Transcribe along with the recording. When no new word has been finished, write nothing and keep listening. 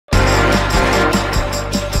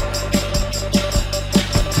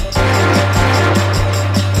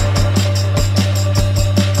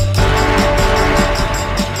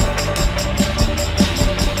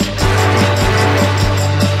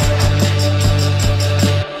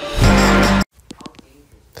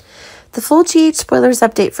full GH spoilers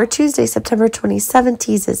update for Tuesday, September 27th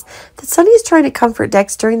teases that Sonny is trying to comfort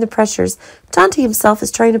Dex during the pressures Dante himself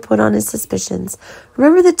is trying to put on his suspicions.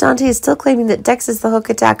 Remember that Dante is still claiming that Dex is the hook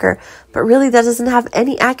attacker, but really that doesn't have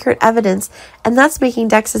any accurate evidence, and that's making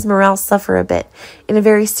Dex's morale suffer a bit, in a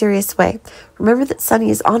very serious way. Remember that Sonny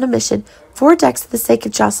is on a mission for Dex for the sake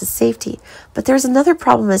of Joss's safety, but there's another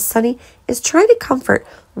problem as Sonny is trying to comfort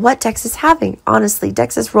what Dex is having. Honestly,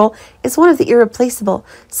 Dex's role is one of the irreplaceable.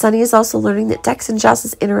 Sonny is also learning that Dex and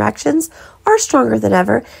Joss's interactions are stronger than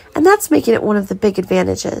ever, and that's making it one of the big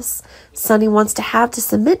advantages. Sonny wants to have to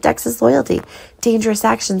submit Dex's loyalty, dangerous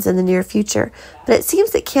actions in the near future, but it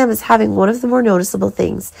seems that Cam is having one of the more noticeable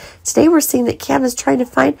things. Today we're seeing that Cam is trying to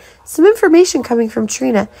find some information coming from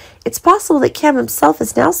Trina. It's possible that Cam himself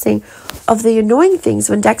is now saying of the annoying things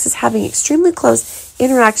when Dex is having extremely close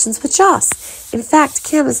interactions with Joss. In fact,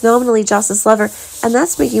 Cam is nominally Joss's lover, and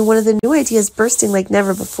that's making one of the new ideas bursting like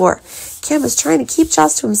never before. Cam is trying to keep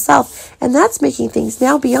Joss to himself, and that's making things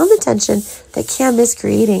now beyond the tension that Cam is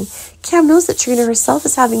creating. Cam knows that Trina herself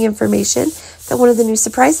is having information, that one of the new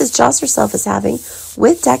surprises Joss herself is having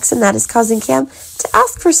with Dex, and that is causing Cam to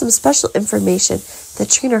ask for some special information that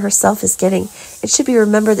Trina herself is getting. It should be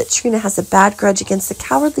remembered that Trina has a bad grudge against the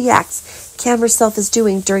cowardly acts Cam herself is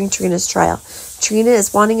doing during Trina's trial. Trina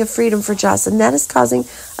is wanting a freedom for Joss, and that is causing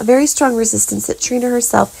a very strong resistance that Trina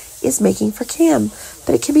herself is making for Cam.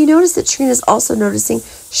 But it can be noticed that Trina is also noticing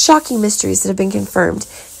shocking mysteries that have been confirmed.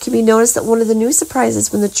 It can be noticed that one of the new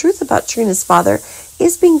surprises when the truth about Trina's father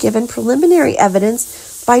is being given preliminary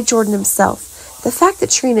evidence by Jordan himself. The fact that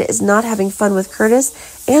Trina is not having fun with Curtis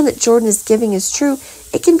and that Jordan is giving is true.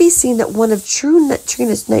 It can be seen that one of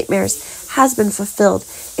Trina's nightmares has been fulfilled.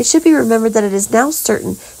 It should be remembered that it is now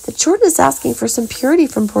certain that Jordan is asking for some purity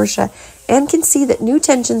from Portia and can see that new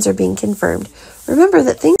tensions are being confirmed. Remember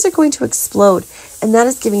that things are going to explode, and that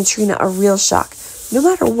is giving Trina a real shock. No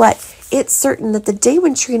matter what, it's certain that the day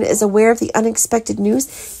when Trina is aware of the unexpected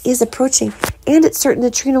news is approaching, and it's certain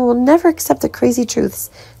that Trina will never accept the crazy truths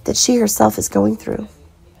that she herself is going through.